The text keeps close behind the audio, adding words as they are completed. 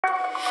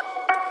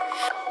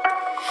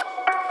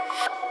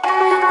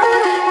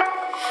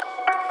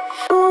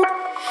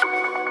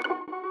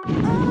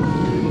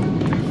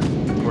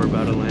We're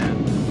about to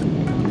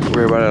land.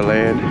 We're about to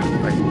land.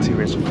 Like 2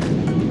 minutes.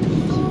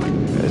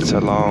 It's a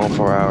long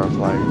 4-hour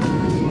flight. I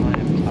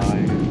am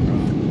tired, bro.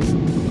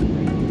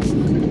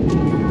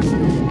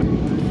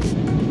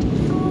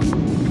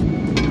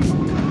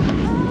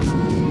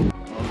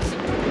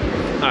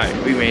 Alright,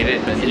 we made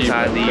it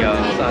inside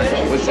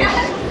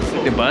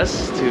the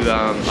bus to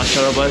our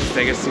shuttle bus to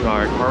take us to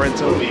our car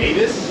rental. It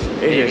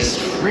is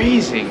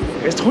freezing.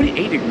 It's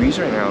 28 degrees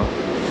right now.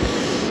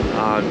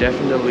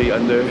 Definitely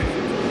under.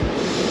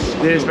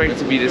 Didn't expect it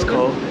to be this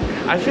cold.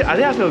 I think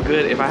I feel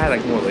good if I had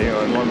like more layer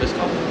on. More this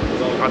cold.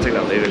 I'll take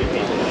that later.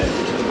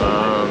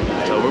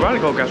 So we're about to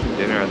go grab some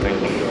dinner, I think.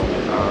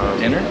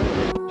 Dinner?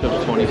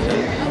 Just 20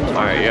 cents.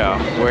 All right, yeah.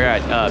 We're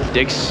at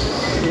Dick's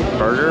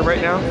Burger right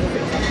now.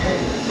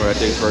 We're at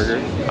Dick's Burger.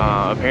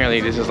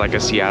 Apparently this is like a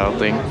Seattle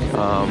thing.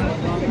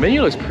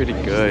 Menu looks pretty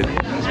good.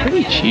 It's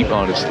pretty cheap,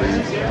 honestly.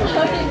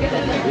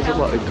 There's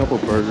a couple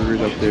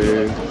burgers up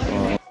there.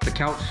 The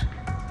couch.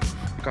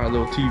 Got a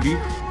little TV.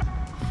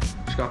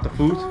 Just got the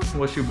food.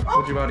 What's your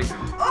body?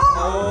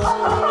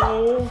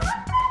 Oh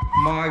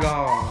my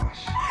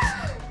gosh.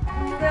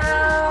 No.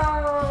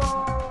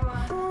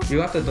 You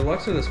got the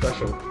deluxe or the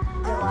special?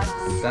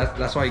 Deluxe.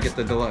 That's why you get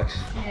the deluxe.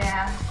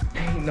 Yeah.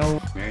 Ain't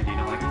no. Mary, do you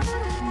not like it?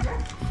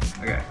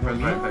 Okay. Where's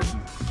my question?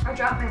 I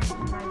dropped my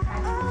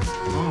iPad.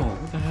 Oh,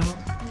 what the hell?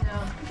 No.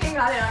 You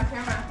got it on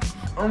camera.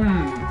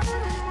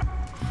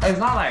 It's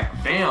not like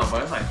damn,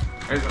 but it's like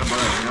it's a burn,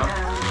 you know?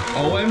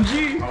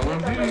 OMG.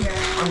 OMG.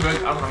 I'm good.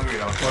 I'm hungry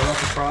though. What about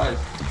the fries?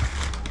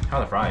 How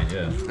the fries,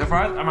 yeah. The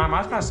fries, my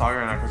mouth's kind of soggy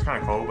right now because it's kind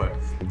of cold, but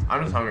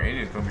I'm just hungry.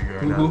 Anything's gonna be good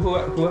right now.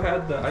 Who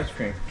had the ice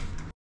cream?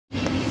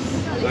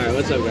 Alright,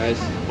 what's up, guys?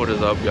 What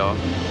is up, y'all?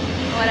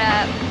 What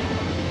up?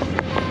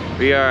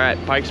 We are at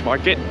Pike's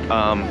Market.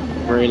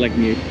 We're like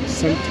near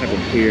some type of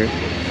pier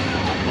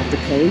off the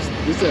coast.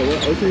 This is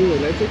what ocean is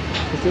Atlantic?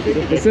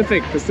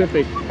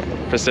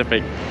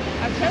 Pacific.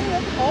 I'm trying to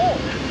look cold.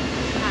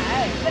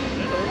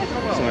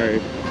 Sorry,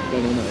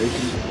 don't know the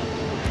ocean.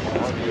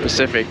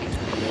 Pacific.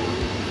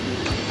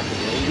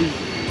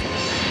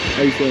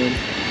 How you feeling?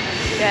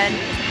 Good.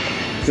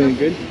 Feeling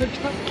good?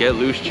 Get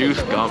Loose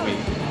Juice got me.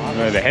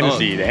 The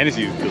Hennessy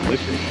is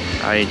delicious.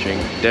 I ain't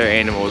drink. They're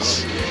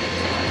animals.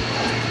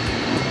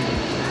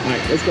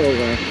 Alright, let's go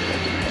over.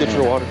 Get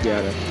your water.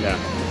 Yeah.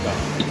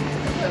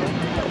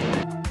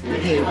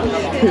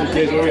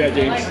 James, where we at,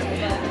 James?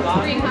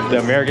 The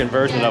American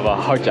version of a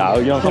hot chow.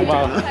 You know what I'm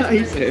talking about?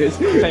 He says.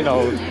 I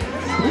know.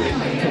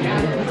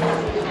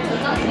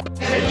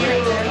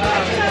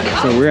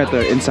 So we're at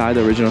the inside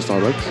the original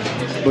Starbucks.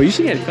 Well, you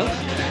should get a cup.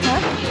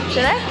 Huh?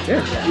 Should I?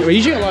 Yeah. Well,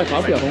 you should get a lot of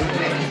coffee at home.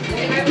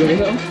 You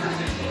want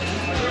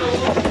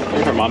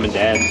some? For mom and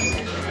dad.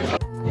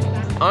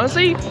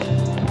 Honestly,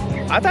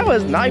 I thought it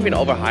was not even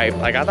overhyped.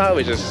 Like I thought it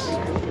was just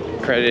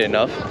credited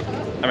enough.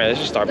 I mean, it's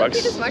just Starbucks.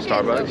 It's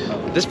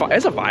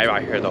a vibe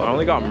out here though. I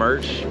only got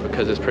merch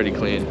because it's pretty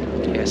clean.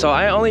 Yeah, so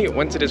I only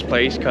went to this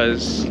place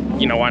because,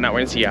 you know, why not?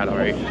 We're in Seattle,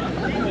 right?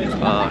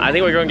 I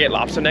think we're gonna get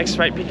lobster next,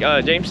 right,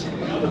 James?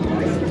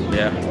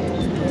 Yeah.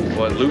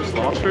 What, Luke's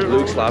Lobster?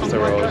 Luke's Lobster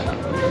Rolls.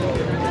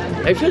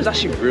 It feels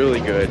actually really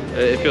good.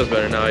 It feels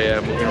better now,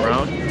 yeah, moving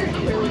around.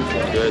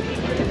 Good.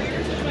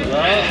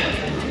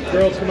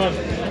 Girls, come on.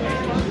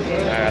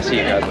 Alright, I'll see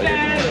you guys later.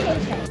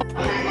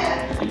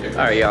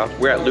 Alright, y'all.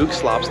 We're at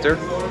Luke's Lobster.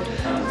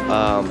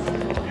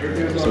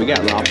 So we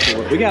got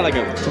lobster. We got like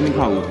something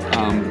called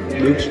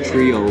Luke's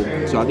Trio.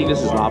 So I think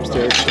this is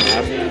lobster,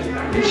 crab,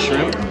 and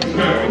shrimp.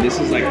 And this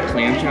is like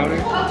clam chowder.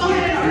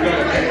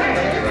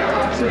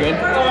 Is it good?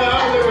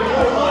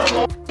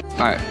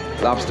 Alright,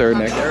 lobster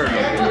next.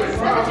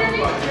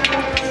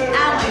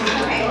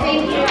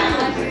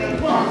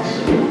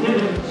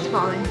 It's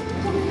falling.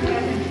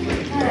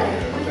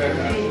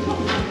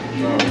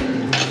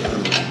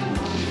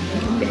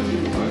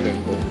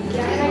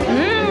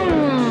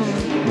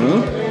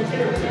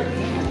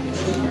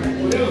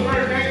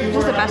 This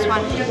is the best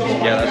one.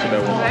 Yeah, that's a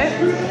good one. Right?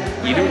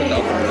 You do it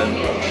without them.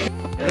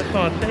 That's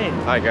what I'm saying.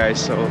 Hi guys,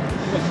 so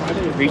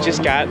we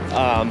just got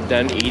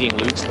done eating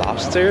Luke's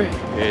Lobster.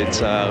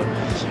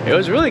 It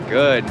was really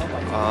good.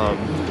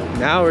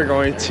 Now we're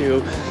going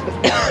to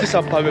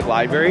some public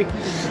library.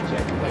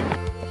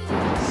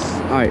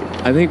 Alright,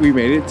 I think we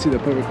made it to the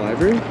public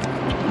library.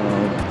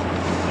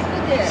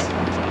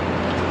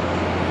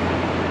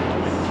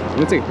 I'm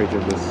gonna take a picture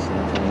of this.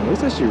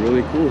 It's actually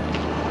really cool.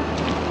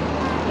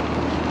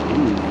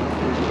 Ooh.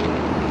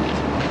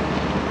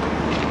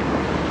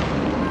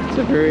 It's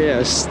a very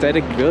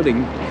aesthetic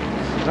building.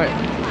 Alright.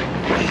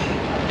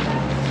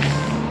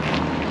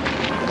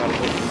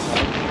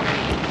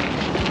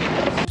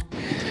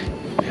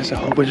 There's a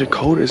whole bunch of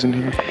coders in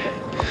here.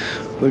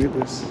 Look at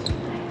this.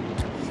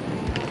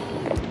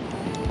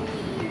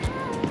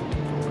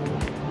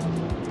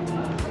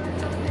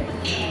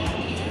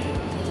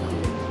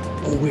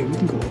 Oh wait, we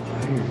can go up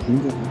higher. We can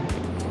go higher.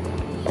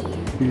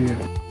 Yeah.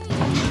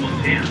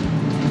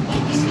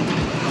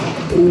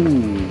 Ooh.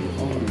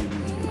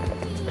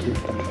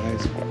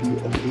 Nice view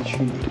of Beach.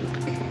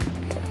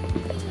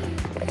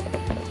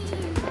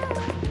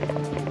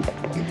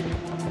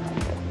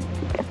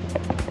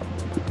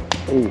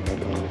 Oh my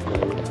god,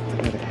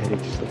 I got a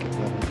headache just looking at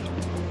that.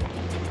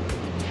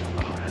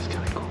 Oh, that's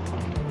kind of cool.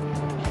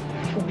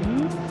 Oh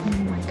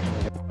my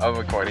god. I'm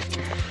recording.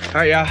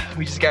 Alright, yeah,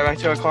 we just got back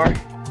to our car.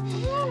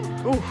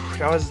 Ooh,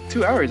 that was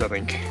 2 hours, I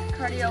think.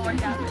 Cardio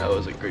workout. That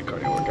was a great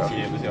cardio workout.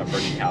 Yeah, it was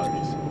burning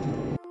calories.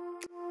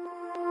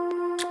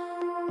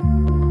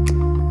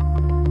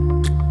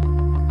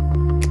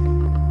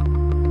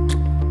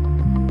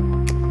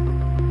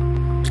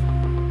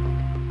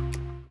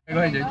 Go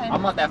ahead, Jake.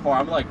 I'm not that far.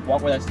 I'm like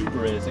walk where that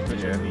super is and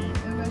leave.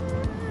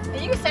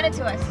 And you can send it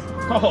to us.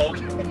 Oh,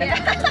 okay. Yeah.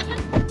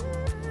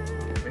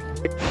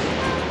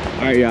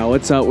 Alright, y'all,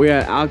 what's up? We're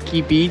at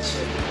Alki Beach.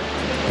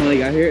 Finally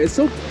got here. It's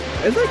like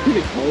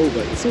pretty cold,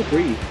 but it's so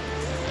pretty.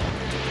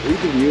 Look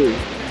at the view.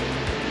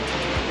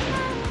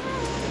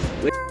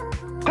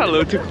 Got a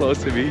little too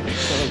close to me.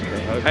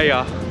 Hey,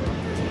 y'all.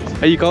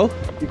 Are you cold?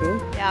 You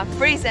cold? Yeah,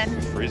 freezing.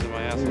 Freezing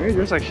my ass. You're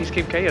dressed like she's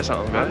Kim K or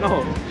something, man.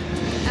 No.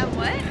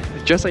 What?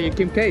 Just like your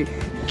Kim K.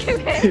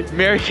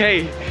 Mary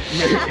Kay.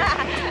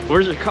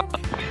 Where's your car?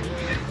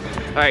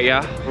 Alright,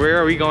 yeah. Where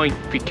are we going?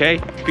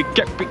 PK?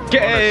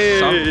 PK!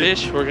 Some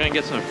fish. We're gonna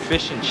get some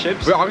fish and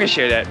chips. We're all gonna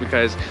share that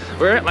because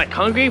we're like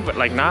hungry, but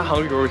like not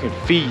hungry where we can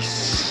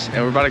feast.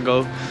 And we're about to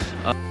go.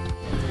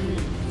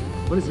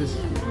 What is this?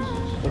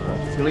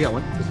 You only got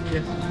one?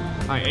 Yeah.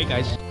 Alright, hey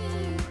guys.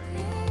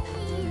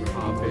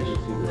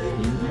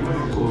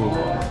 Ooh,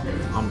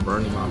 I'm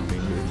burning my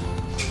fingers.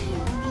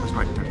 That's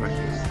right, that's right.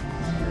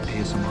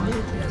 ASMR.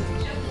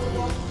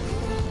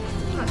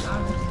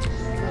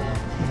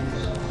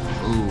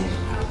 Ooh.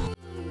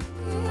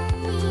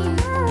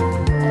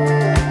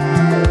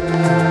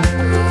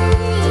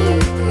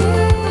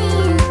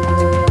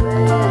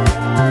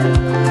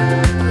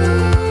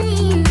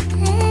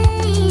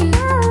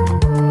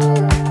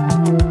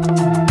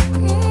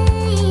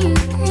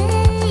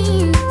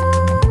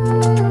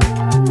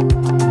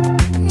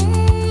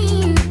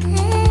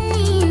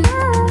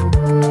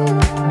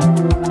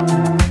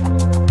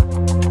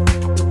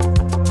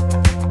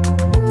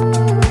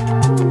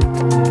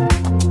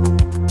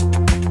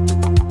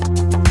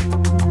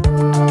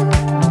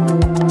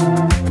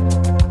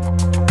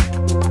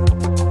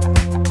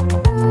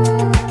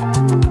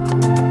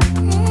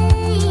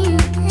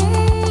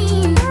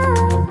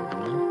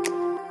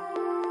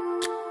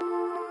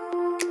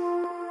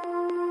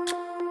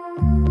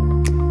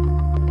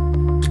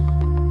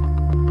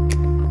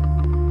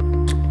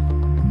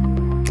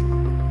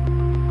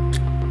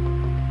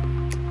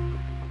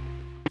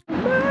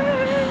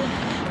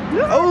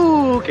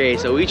 Oh, okay,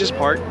 so we just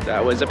parked.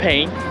 That was a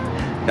pain.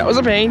 That was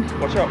a pain.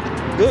 Watch out.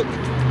 Look.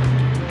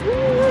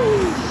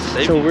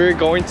 So we're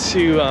going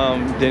to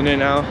dinner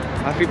now.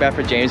 I feel bad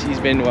for James. He's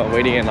been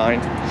waiting in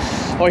line.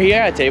 Oh, he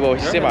had a table.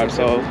 He's sitting by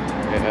himself.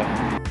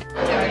 Yeah.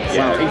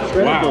 Wow,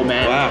 incredible,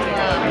 man. Wow.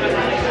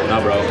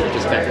 No, bro,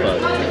 just fat fuck.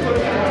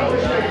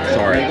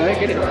 Sorry. Go ahead,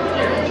 get it.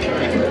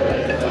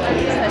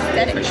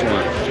 Aesthetic. Which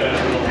one?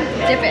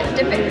 Dip it,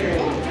 dip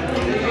it.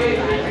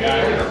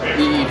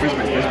 First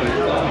bite.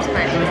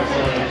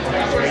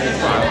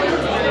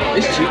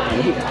 It's cheap.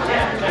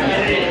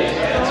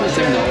 It's only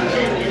 $7.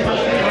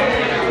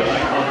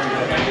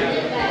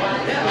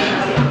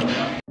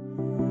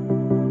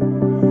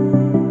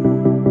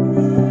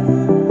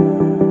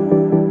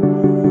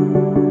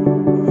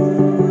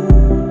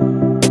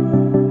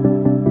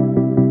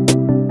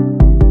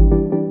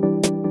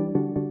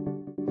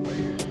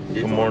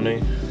 Good morning.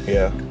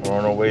 Yeah, we're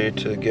on our way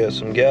to get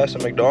some gas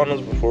at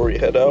McDonald's before we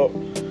head out.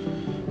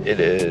 It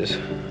is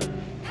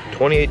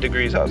 28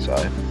 degrees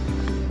outside.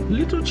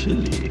 Little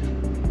chilly.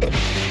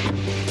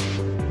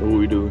 What are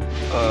we doing?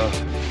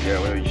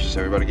 Yeah, we just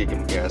everybody get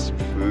some gas, some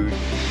food,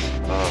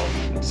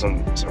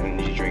 some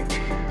energy drink.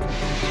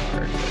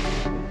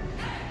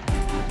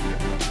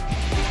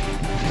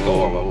 Go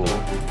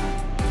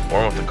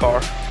warm up the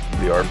car.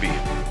 BRB.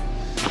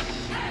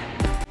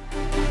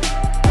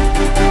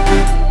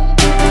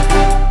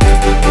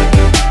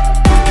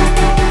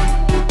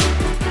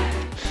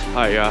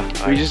 Alright, yeah.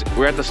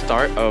 We're at the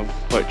start of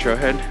what,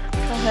 Trailhead?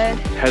 Trailhead.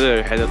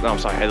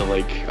 Heather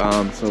Lake.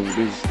 So this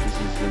is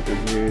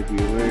right here, be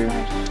aware.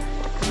 Yeah.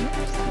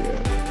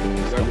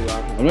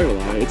 I'm not gonna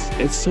lie,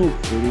 it's so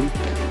pretty.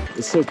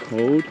 It's so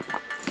cold.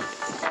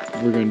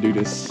 We're gonna do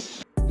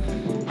this.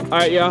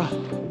 Alright, yeah.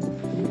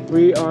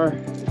 We are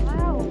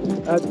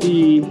at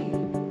the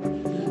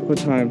what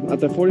time? At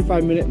the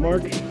 45-minute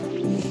mark.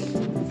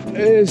 It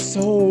is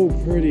so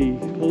pretty.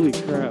 Holy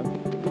crap.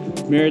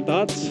 Mary,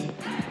 thoughts?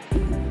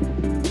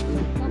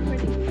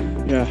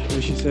 Yeah,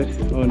 what she said.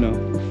 Oh no.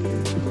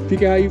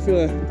 Pika, how you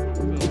feeling?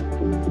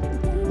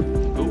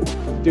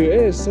 Dude,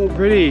 it is so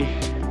pretty.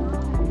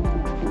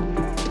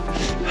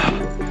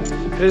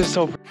 It is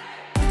so pretty.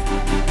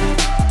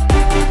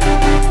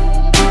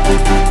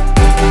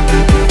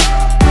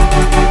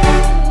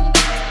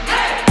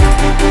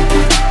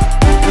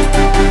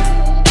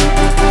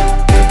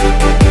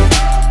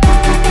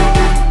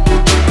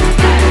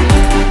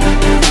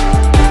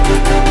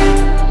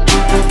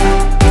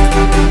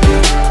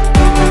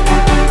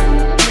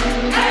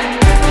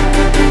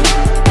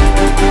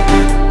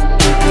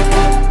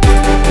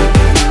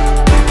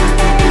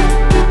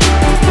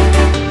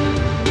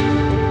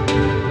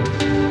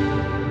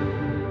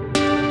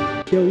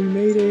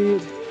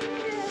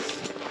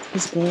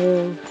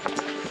 style.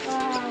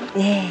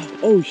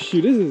 Oh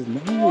shoot, this is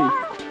nice.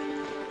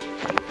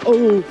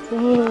 Oh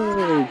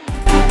fuck.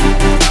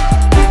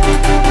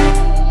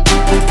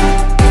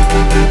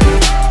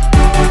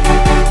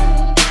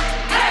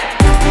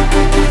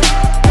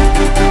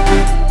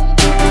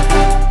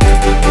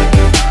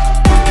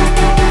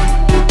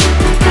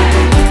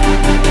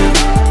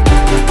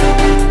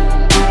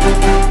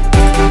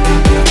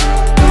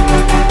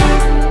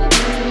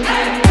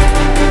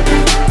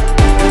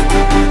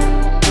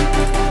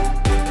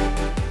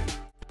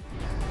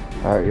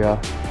 Alright, y'all.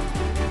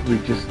 We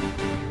just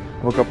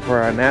woke up for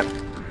our nap.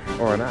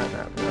 Or not a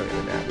nap, not even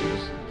a nap. We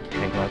just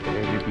hanging out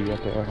there, Airbnb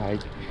up there,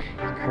 hike.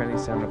 It's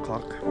currently 7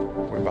 o'clock.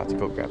 We're about to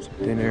go grab some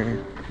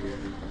dinner.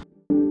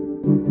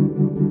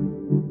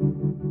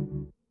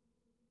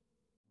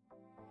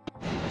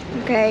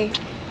 Okay.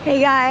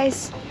 Hey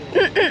guys.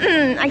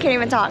 I can't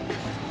even talk.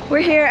 We're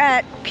here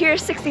at Pier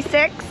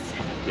 66.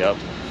 Yep.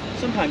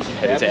 Sometimes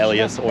headed to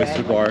Elliot's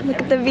Oyster Bar.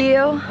 Look at the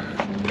view.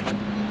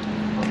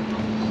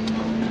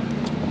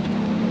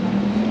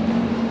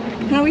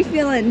 How are we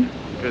feeling?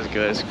 Feels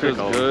good. It's pretty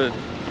cold. Good.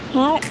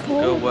 Hot,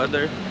 cold? Good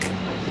weather.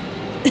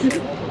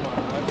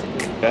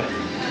 Yeah.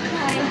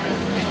 Hi.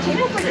 Do you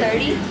know for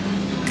 30?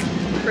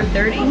 For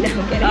 30? No,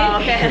 kidding. Oh,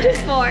 okay.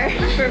 Just 4.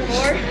 For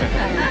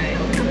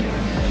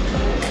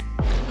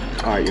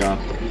 4? Alright, y'all.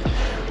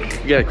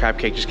 We got a crab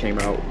cake just came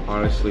out.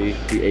 Honestly,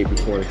 we ate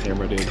before the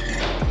camera did.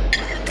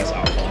 That's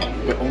our fault.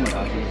 But oh my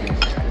gosh.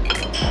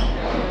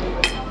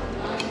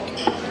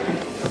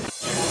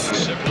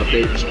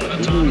 Update.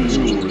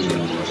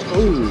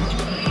 Oh,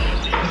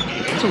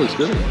 that looks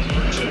good.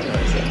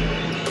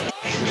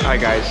 Alright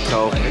guys,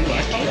 so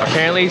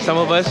apparently some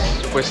of us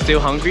were still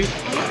hungry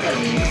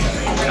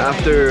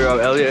after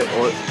Elliot's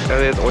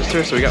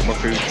oyster, so we got more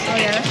food. Oh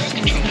yeah.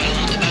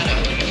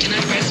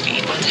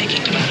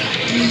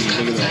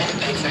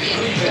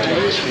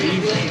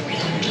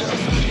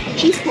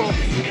 Cheese pool. I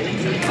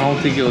don't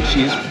think it'll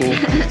cheese pool.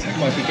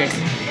 Come on, PK.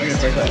 We're gonna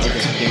break that.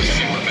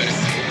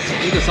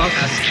 Eat the sauce.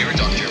 Ask your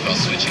doctor about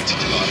switching to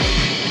gelato.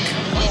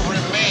 Will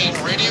remain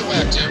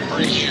radioactive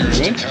for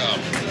years to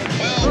come.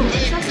 Well,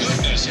 thank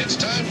goodness it's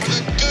time for the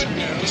good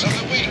news of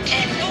the week.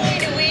 And boy,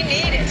 do we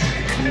need it.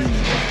 Will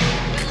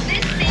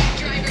this safe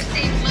driver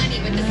save money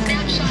with the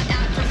snapshot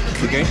app from the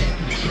Okay.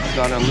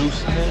 Got a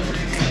loose thing.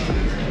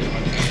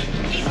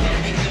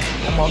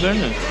 Come on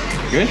then.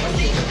 Good?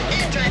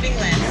 and driving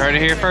less. Heard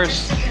it here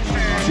first.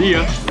 See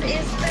ya. Is the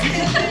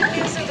good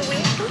news of the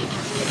week.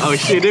 Oh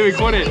shit, they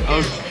recorded.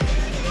 Oh.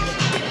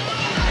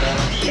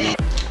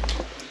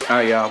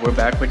 Alright, y'all, we're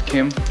back with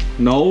Kim.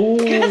 No,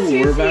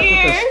 we're back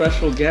with a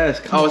special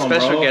guest. Come on,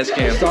 special bro. guest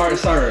Kim.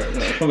 Sorry,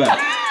 no, come back.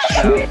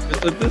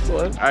 This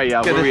one. Alright,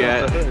 y'all, where we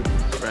at?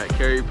 We're at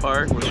Kerry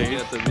Park. We're looking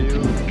at the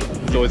view.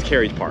 So it's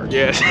Kerry Park.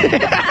 Yes. No,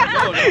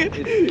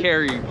 it's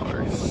Kerry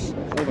Park.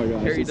 Oh my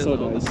gosh, Kerry it's so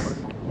doesn't own this nice. park.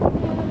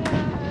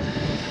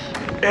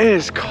 It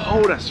is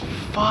cold as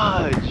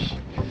fudge.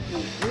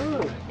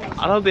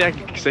 I don't think I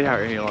can stay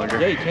out any longer.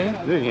 Yeah, you can.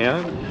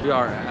 Yeah.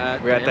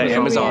 We're at the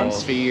Amazon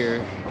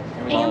Sphere.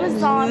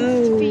 Amazon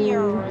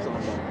Sphere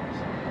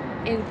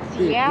in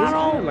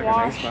Seattle,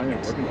 Washington.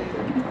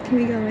 Can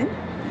we go in?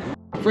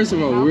 First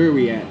of all, where are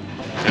we at?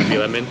 Happy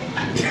Lemon.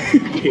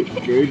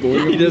 Very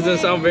boring. He doesn't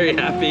sound very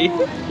happy.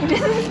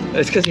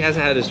 It's because he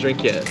hasn't had his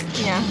drink yet.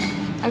 Yeah.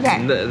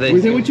 Okay. We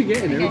think what you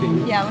get and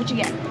everything. Yeah, what you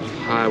get?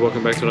 Hi,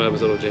 welcome back to another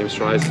episode of James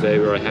Tries. Today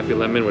we're at Happy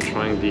Lemon. We're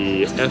trying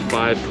the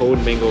F5 Cold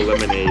Mango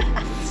Lemonade.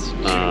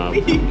 Am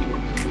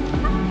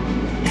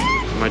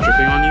I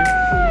tripping on you?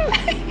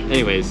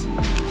 Anyways,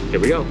 here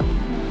we go.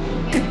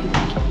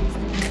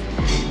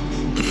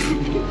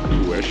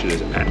 Where should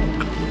it at?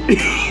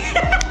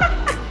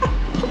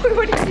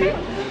 What did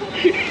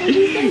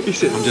you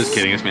say? I'm just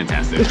kidding, it's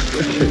fantastic.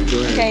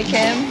 Okay,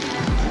 Kim.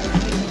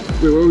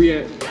 Wait, where are we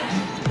at?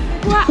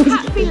 What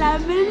Happy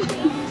Lemon?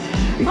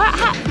 What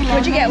Happy Lemon?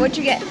 What'd you get? What'd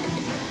you get?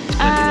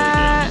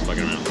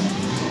 Fucking around.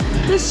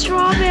 The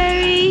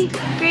strawberry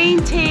green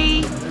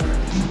tea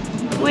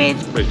with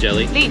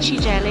jelly. lychee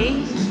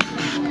jelly.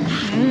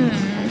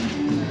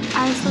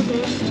 I'm so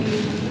thirsty.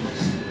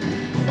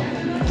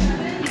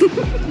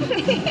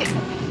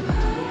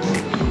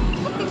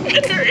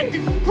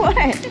 What?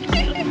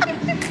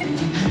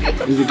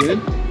 Is it good?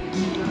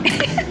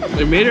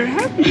 It made her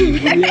happy.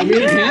 Yeah, it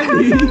made it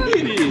happy.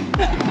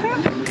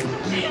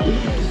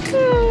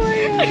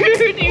 I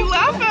heard you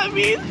laugh at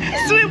me.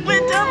 Swim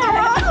went down the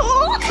wrong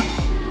hole.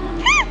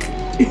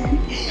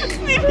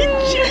 Maybe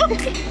chill.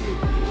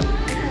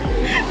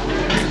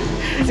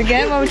 Is it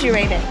good? What would you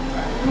rate it?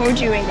 What would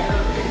you rate it?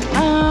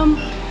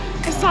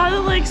 I saw it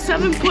like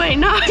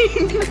 7.9.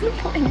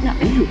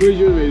 7.9. Where's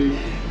your rating?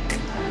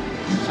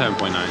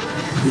 7.9.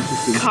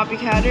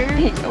 Copycatter.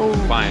 Oh.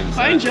 Fine.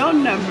 Find your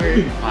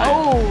number.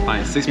 Oh.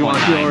 Fine, You want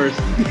 6.9. yours?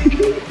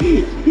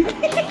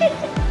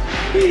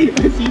 I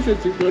see you said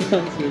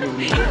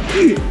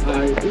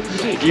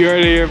 2.9. You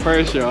heard it here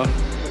first, y'all.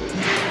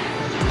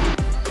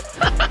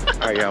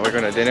 Alright, y'all, we're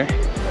going to dinner.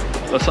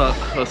 What's up?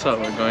 What's up?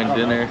 We're going to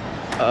dinner.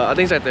 I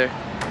think it's right there.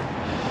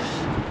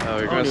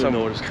 We're going to some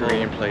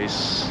Korean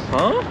place.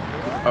 Huh?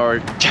 Or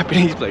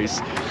Japanese place.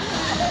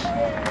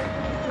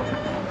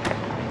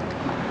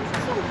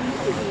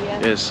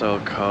 It's so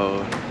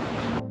cold.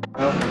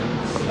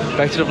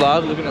 Back to the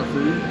vlog, looking at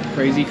food.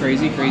 Crazy,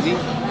 crazy, crazy.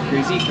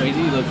 Crazy,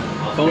 crazy. Look,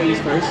 phone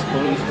eats first.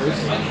 Phone eats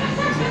first.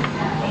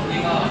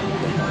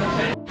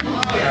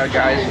 Alright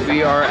guys,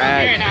 we are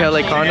at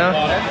Pelicana.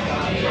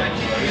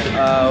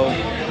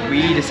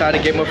 We decided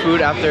to get more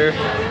food after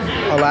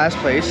our last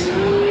place.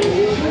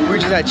 We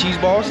just had cheese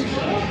balls.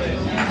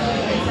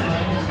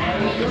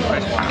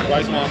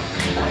 Rice mom.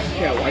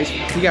 Yeah, rice.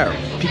 He got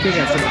pickles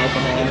and some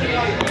alcohol.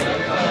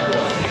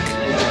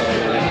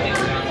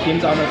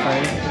 Kim's on her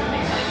phone.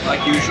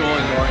 Like usual,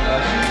 ignoring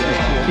us.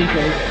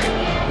 Pickles.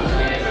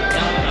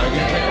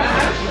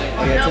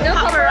 No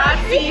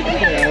paparazzi.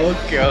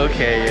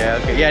 Okay, yeah,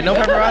 okay. Yeah, no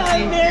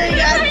paparazzi.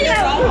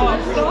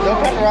 No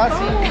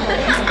paparazzi.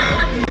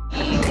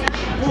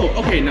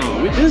 Oh, okay, no.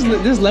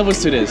 There's levels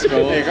to this,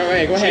 bro.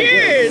 Hey, go ahead.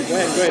 Cheers. Go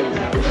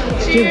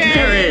ahead.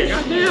 Cheers.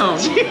 Goddamn.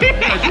 Cheers.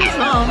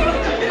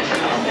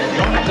 You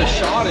don't have to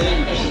shot it.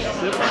 You just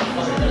sip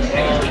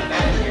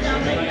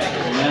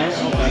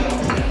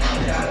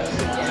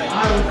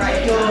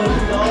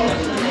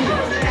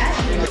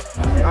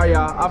Alright,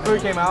 y'all. Our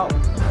food came out.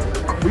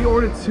 We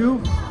ordered 2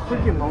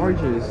 freaking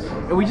larges,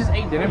 and we just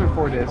ate dinner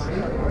before this.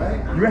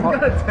 You ain't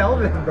gotta tell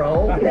them,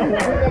 bro.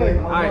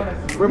 Alright,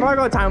 we're probably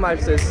gonna time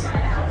lapse this.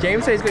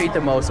 James says he's gonna eat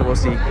the most, so we'll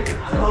see.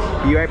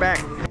 Be right back.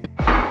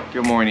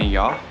 Good morning,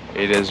 y'all.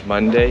 It is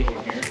Monday.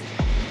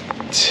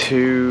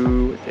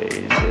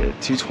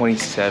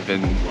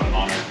 2/27,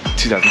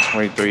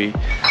 2023.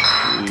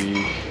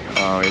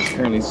 It's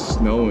currently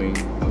snowing.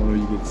 Oh,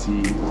 you can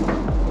see.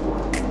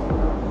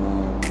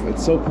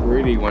 It's so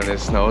pretty when it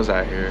snows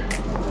out here.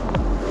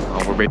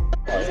 We're ooh.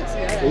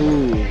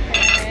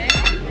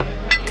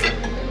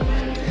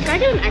 Can I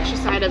get an extra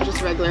side of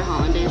just regular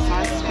hollandaise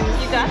sauce,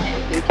 please? You got it.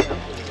 Thank you.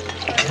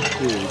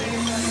 Ooh.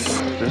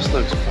 This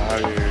looks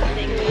fire.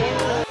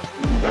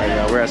 Alright,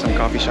 yeah, we're at some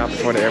coffee shop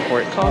before the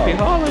airport. Coffee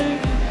Holic.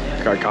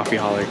 Got Coffee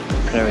Holic.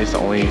 Apparently it's the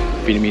only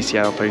Vietnamese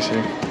Seattle place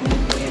here.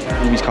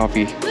 Vietnamese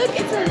coffee. Look,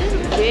 it's a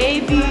little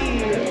baby.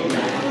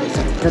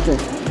 Purple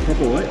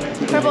what?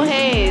 Purple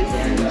haze.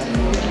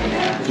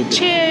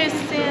 Cheers,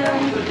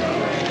 Sam.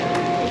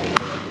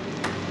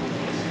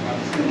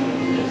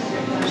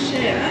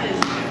 Shit, that is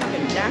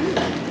fucking done.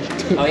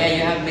 Oh yeah,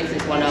 you have to mix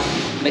this one up.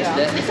 Mix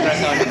the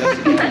espresso and it goes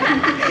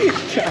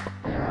together.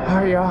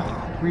 Alright, y'all.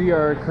 We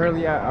are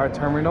currently at our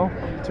terminal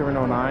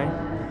 9.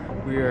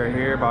 We are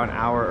here about an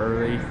hour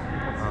early.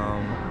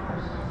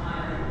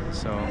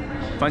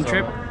 Fun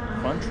trip.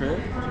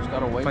 Just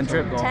gotta wait. Fun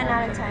trip. 10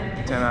 out of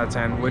 10. 10 out of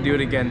 10. We'll do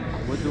it again.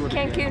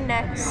 Cancun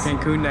next.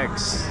 Cancun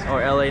next,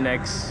 or LA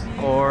next,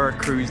 or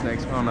cruise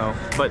next. I don't know,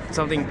 but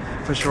something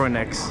for sure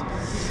next.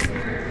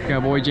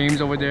 Got boy James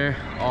over there,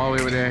 all the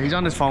way over there. He's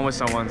on his phone with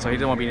someone, so he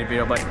didn't want to be in the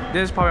video. But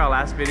this is probably our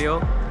last video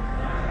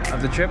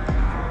of the trip.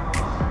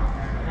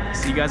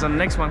 See you guys on the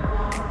next one.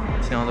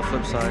 See you on the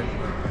flip side.